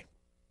today.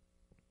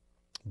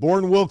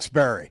 Born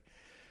Wilkes-Barre.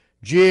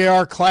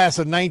 GAR class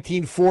of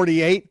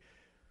 1948.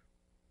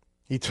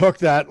 He took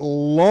that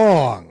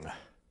long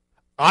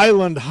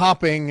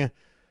island-hopping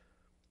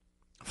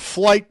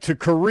flight to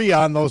Korea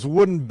on those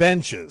wooden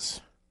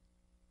benches.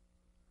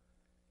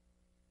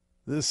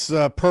 This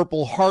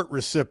Purple Heart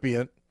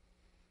recipient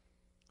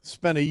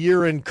spent a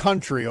year in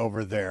country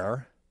over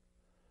there.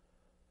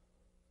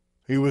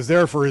 He was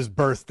there for his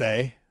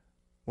birthday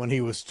when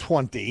he was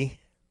 20.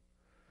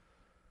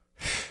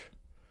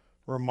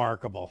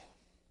 Remarkable.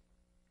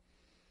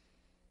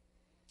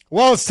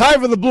 Well, it's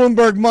time for the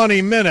Bloomberg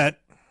Money Minute.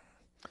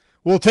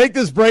 We'll take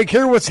this break,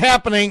 hear what's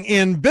happening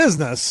in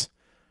business,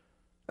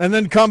 and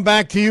then come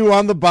back to you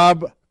on the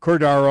Bob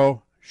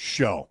Cordaro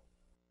Show.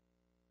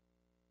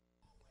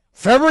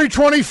 February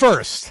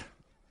 21st,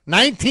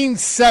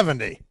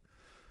 1970,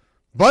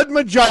 Bud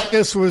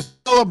Majikis was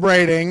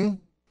celebrating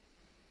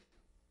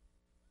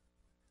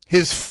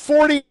his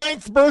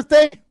 49th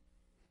birthday,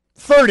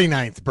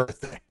 39th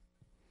birthday.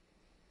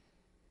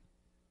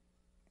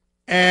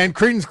 And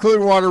Creedence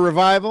Clearwater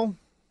Revival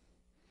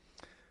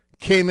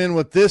came in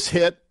with this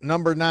hit,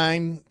 number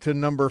 9 to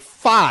number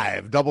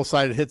 5,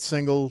 double-sided hit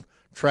single,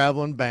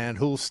 Traveling Band,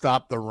 Who'll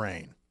Stop the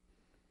Rain.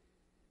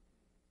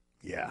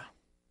 Yeah.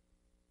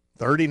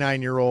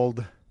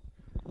 39-year-old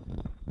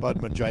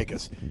Bud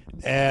Majikis.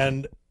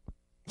 And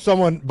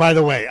someone, by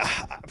the way,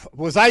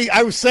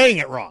 I was saying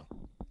it wrong.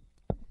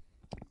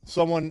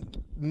 Someone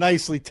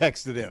nicely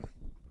texted in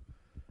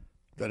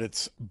that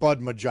it's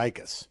Bud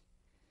Majikis.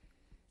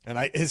 And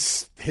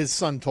his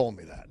son told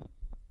me that.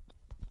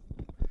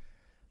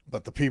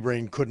 But the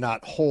P-Brain could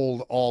not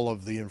hold all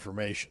of the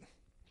information.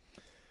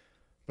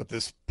 But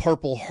this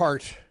Purple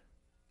Heart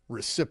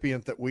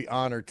recipient that we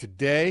honor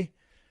today,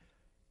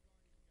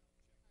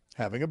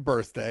 having a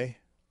birthday,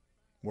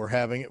 we're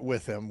having it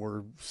with him.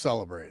 We're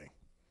celebrating.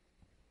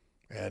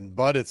 And,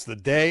 Bud, it's the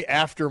day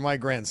after my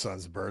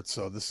grandson's birth,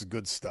 so this is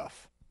good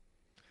stuff.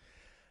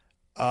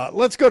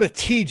 Let's go to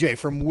TJ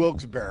from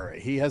Wilkes-Barre.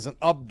 He has an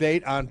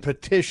update on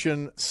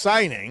petition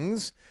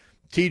signings.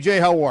 TJ,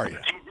 how are you?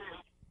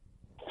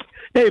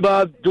 Hey,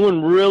 Bob.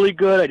 Doing really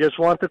good. I just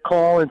want to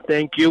call and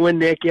thank you and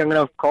Nikki. I'm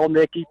going to call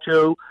Nikki,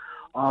 too.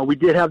 We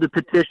did have the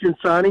petition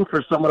signing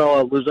for some of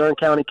the Luzerne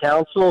County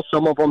Council.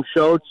 Some of them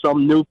showed.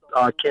 Some new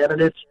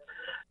candidates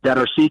that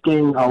are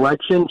seeking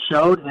election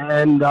showed.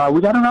 And we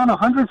got around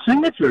 100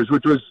 signatures,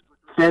 which was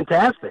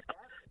fantastic.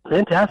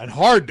 Fantastic. And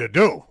hard to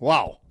do.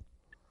 Wow.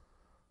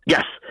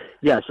 Yes.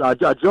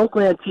 Joe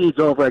Grantees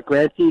over at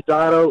Grantees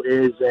Auto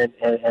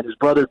and his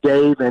brother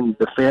Dave and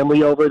the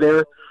family over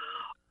there.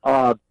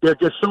 They're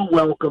just so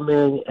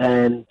welcoming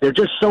and they're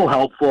just so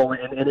helpful.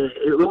 And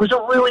it was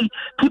a really,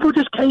 people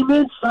just came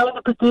in, signed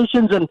the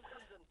petitions, and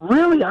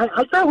really, I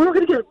thought we were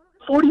going to get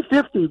 40,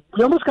 50.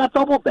 We almost got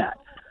doubled that.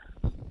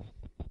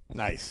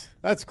 Nice.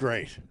 That's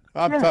great.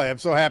 I'll tell you, I'm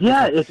so happy.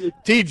 Yeah.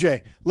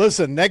 TJ,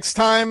 listen, next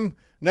time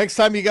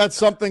you got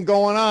something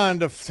going on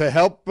to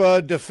help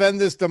defend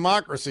this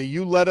democracy,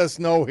 you let us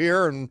know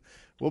here, and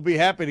we'll be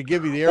happy to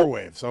give you the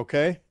airwaves,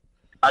 okay?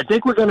 I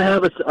think we're going to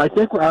have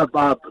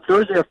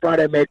Thursday or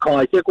Friday I may call.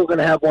 I think we're going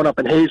to have one up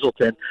in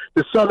Hazleton.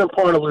 The southern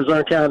part of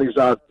Luzerne County is,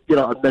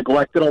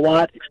 neglected a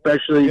lot,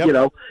 especially,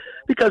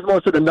 because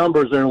most of the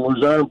numbers are in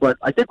Luzerne. But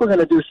I think we're going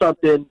to do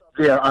something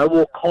there. I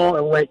will call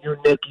and let you,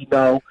 Nikki,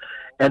 know.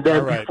 And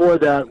then before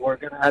that, we're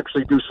going to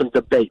actually do some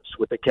debates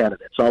with the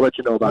candidates. So I'll let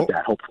you know about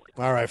that, hopefully.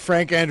 All right.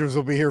 Frank Andrews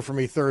will be here for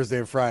me Thursday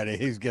and Friday.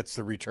 He gets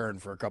to return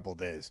for a couple of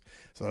days.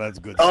 So that's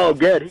good stuff. Oh,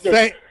 good.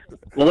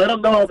 Well, let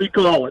him know I'll be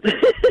calling.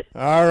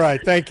 All right.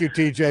 Thank you,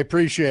 TJ.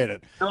 Appreciate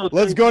it. No,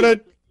 let's go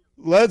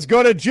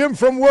to Jim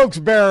from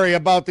Wilkes-Barre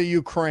about the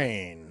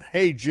Ukraine.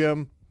 Hey,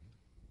 Jim.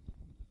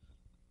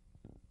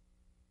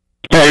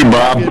 Hey,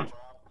 Bob.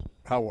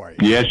 How are you?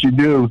 Yes, you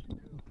do.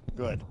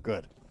 Good.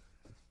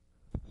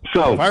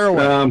 So,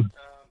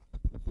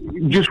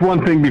 just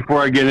one thing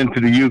before I get into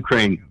the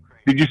Ukraine.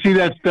 Did you see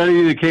that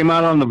study that came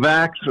out on the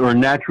vax or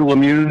natural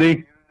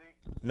immunity?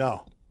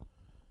 No.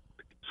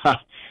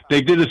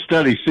 They did a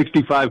study,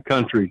 65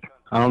 countries.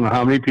 I don't know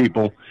how many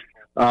people.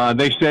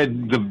 They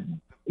said the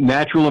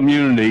natural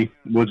immunity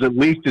was at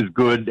least as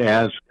good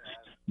as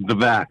the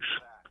vax.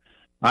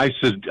 I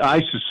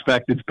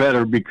suspect it's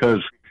better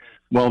because,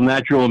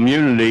 natural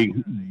immunity,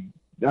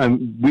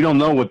 we don't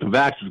know what the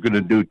vax is going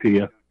to do to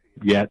you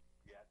yet.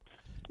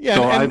 Yeah,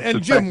 so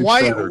and Jim,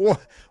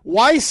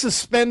 why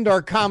suspend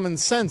our common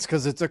sense?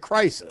 Because it's a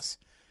crisis.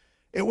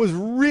 It was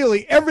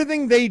really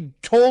everything they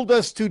told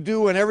us to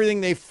do and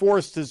everything they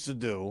forced us to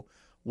do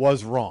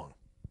was wrong.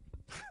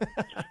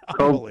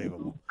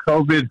 Unbelievable.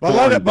 COVID. But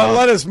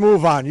let us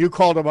move on. You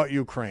called about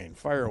Ukraine.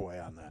 Fire away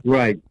on that.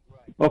 Right.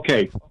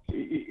 Okay.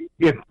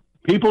 If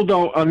people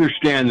don't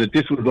understand that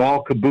this was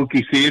all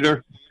kabuki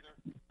theater,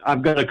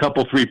 I've got a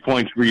couple 3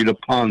 points for you to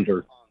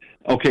ponder.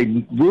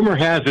 Okay, rumor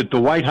has it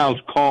the White House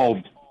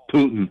called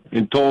Putin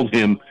and told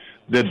him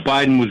that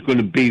Biden was going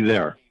to be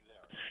there.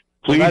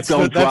 Please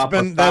don't drop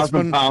a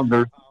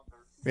 1,000-pounder.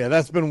 Yeah,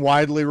 that's been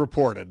widely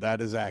reported.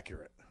 That is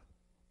accurate.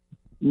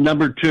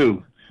 Number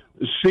two,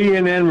 a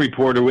CNN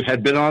reporter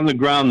had been on the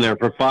ground there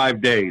for 5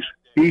 days.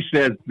 He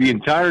said the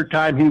entire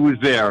time he was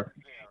there,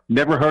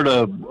 never heard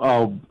a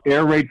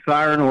air raid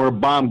siren or a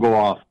bomb go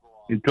off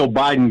until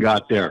Biden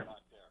got there.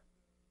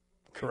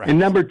 Correct. And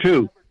number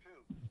two,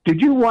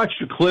 did you watch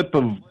the clip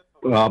of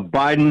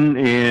Biden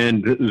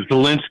and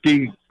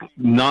Zelensky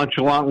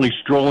nonchalantly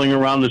strolling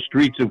around the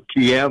streets of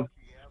Kiev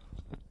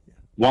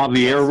while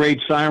the air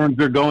raid sirens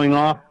are going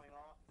off,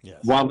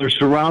 while they're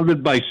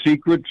surrounded by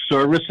Secret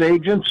Service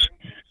agents?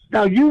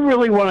 Now, you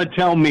really want to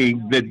tell me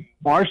that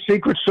our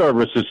Secret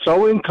Service is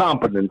so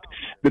incompetent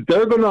that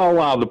they're going to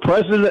allow the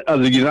President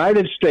of the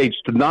United States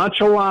to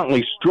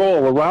nonchalantly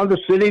stroll around a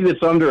city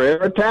that's under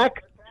air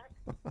attack?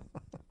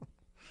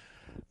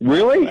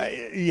 Really?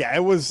 Yeah,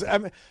 it was. I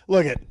mean,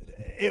 look,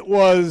 it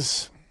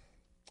was.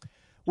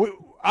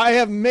 I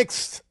have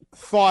mixed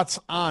thoughts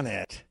on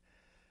it.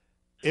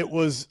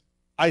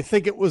 I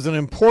think it was an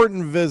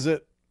important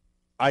visit.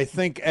 I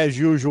think, as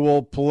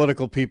usual,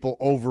 political people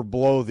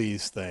overblow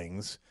these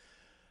things.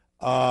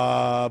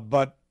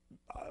 But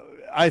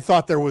I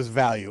thought there was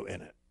value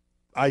in it.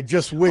 I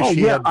just wish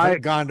he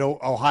had gone to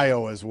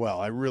Ohio as well.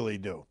 I really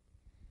do.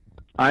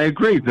 I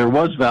agree. There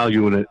was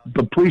value in it.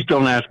 But please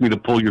don't ask me to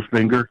pull your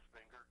finger.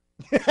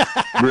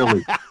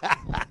 Really.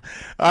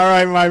 All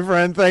right, my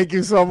friend. Thank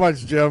you so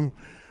much, Jim.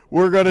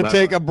 We're going to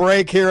take a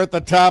break here at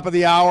the top of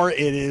the hour. It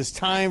is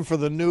time for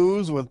the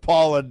news with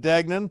Paula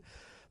Degnan.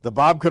 The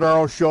Bob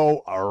Cordaro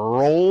Show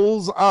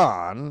rolls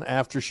on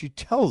after she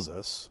tells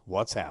us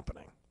what's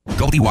happening.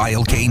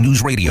 WYLK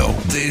News Radio.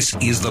 This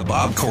is the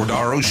Bob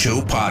Cordaro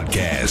Show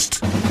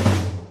podcast.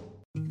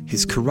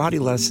 His karate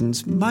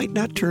lessons might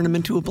not turn him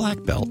into a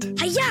black belt.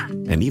 Hi-ya!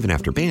 And even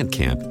after band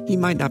camp, he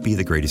might not be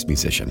the greatest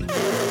musician.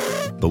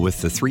 But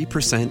with the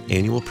 3%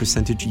 annual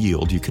percentage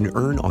yield you can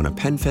earn on a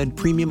PenFed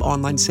premium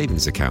online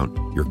savings account,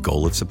 your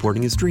goal of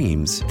supporting his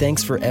dreams...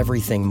 Thanks for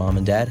everything, Mom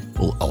and Dad.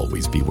 ...will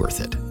always be worth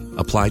it.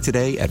 Apply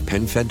today at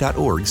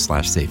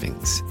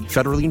PenFed.org/savings.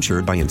 Federally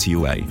insured by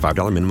NCUA.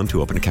 $5 minimum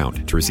to open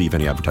account. To receive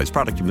any advertised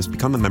product, you must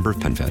become a member of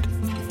PenFed.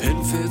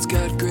 PenFed's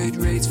got great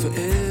rates for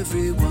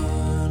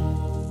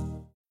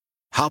everyone.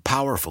 How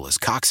powerful is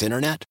Cox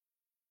Internet?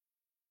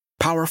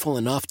 Powerful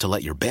enough to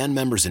let your band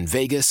members in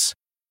Vegas,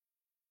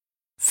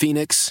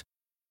 Phoenix,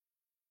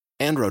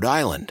 and Rhode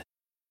Island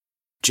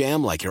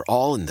jam like you're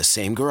all in the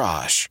same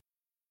garage.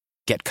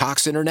 Get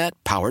Cox Internet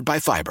powered by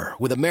fiber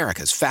with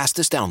America's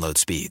fastest download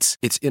speeds.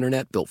 It's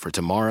internet built for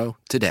tomorrow,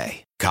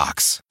 today.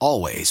 Cox,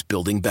 always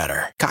building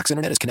better. Cox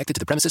Internet is connected to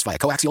the premises via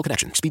coaxial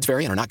connection. Speeds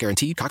vary and are not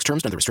guaranteed. Cox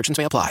terms and other restrictions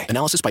may apply.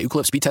 Analysis by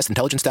Ookla Speed Test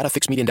Intelligence Data.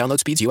 Fixed median download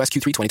speeds. US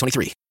Q3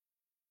 2023.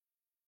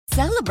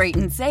 Celebrate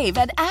and save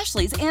at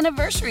Ashley's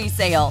Anniversary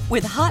Sale.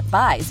 With Hot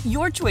Buys,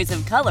 your choice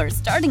of colors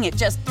starting at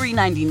just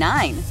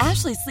 $3.99.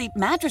 Ashley Sleep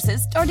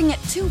mattresses starting at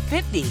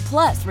 $2.50.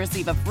 Plus,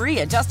 receive a free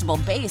adjustable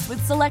base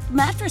with select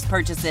mattress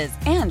purchases.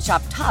 And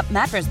shop top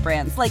mattress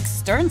brands like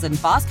Stearns &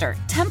 Foster,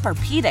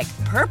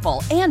 Tempur-Pedic,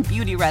 Purple, and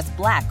Beautyrest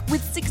Black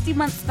with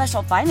 60-month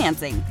special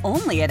financing.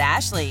 Only at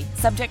Ashley.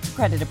 Subject to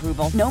credit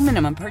approval. No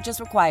minimum purchase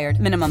required.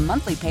 Minimum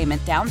monthly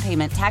payment, down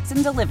payment, tax,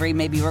 and delivery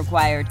may be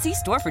required. See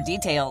store for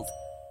details.